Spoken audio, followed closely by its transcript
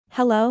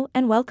Hello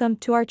and welcome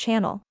to our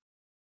channel,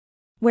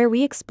 where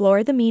we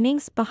explore the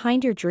meanings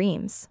behind your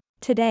dreams.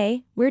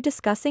 Today, we're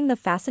discussing the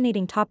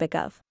fascinating topic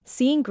of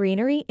seeing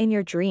greenery in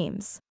your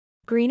dreams.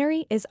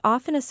 Greenery is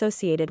often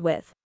associated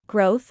with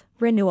growth,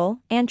 renewal,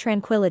 and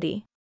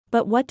tranquility.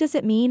 But what does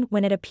it mean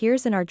when it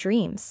appears in our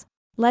dreams?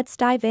 Let's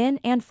dive in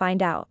and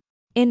find out.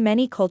 In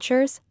many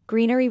cultures,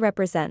 greenery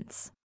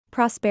represents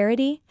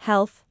prosperity,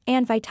 health,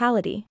 and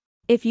vitality.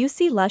 If you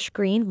see lush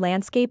green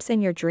landscapes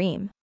in your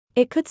dream,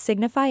 it could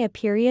signify a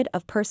period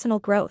of personal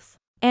growth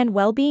and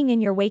well-being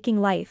in your waking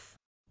life.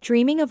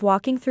 Dreaming of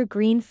walking through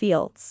green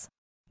fields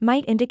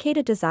might indicate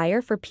a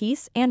desire for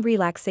peace and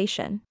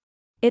relaxation.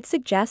 It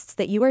suggests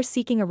that you are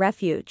seeking a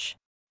refuge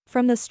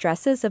from the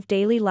stresses of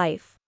daily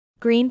life.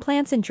 Green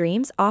plants in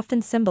dreams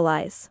often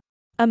symbolize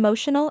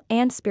emotional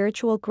and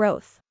spiritual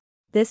growth.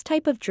 This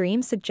type of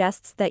dream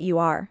suggests that you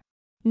are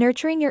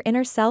nurturing your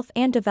inner self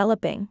and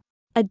developing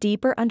a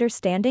deeper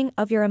understanding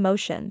of your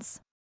emotions.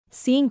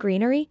 Seeing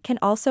greenery can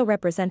also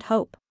represent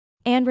hope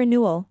and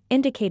renewal,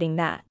 indicating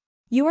that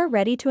you are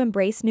ready to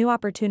embrace new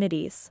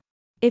opportunities.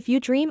 If you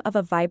dream of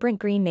a vibrant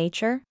green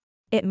nature,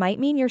 it might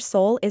mean your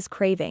soul is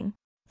craving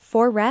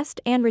for rest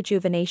and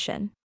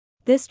rejuvenation.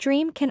 This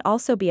dream can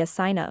also be a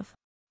sign of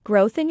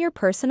growth in your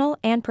personal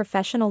and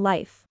professional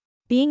life.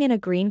 Being in a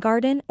green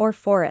garden or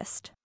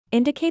forest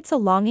indicates a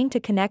longing to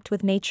connect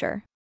with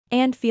nature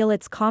and feel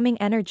its calming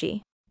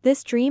energy.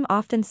 This dream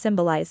often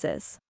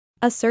symbolizes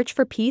a search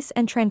for peace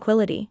and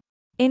tranquility.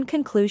 In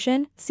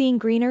conclusion, seeing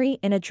greenery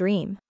in a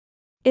dream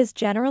is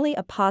generally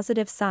a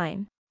positive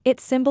sign.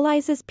 It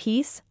symbolizes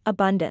peace,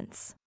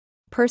 abundance,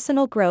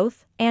 personal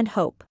growth, and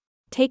hope.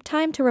 Take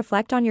time to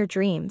reflect on your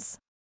dreams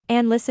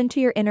and listen to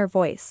your inner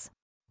voice.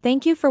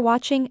 Thank you for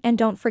watching, and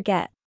don't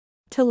forget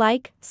to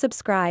like,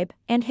 subscribe,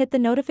 and hit the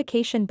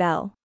notification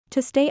bell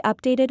to stay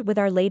updated with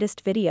our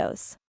latest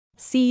videos.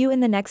 See you in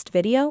the next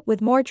video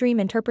with more dream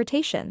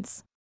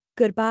interpretations.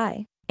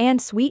 Goodbye,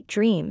 and sweet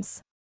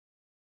dreams.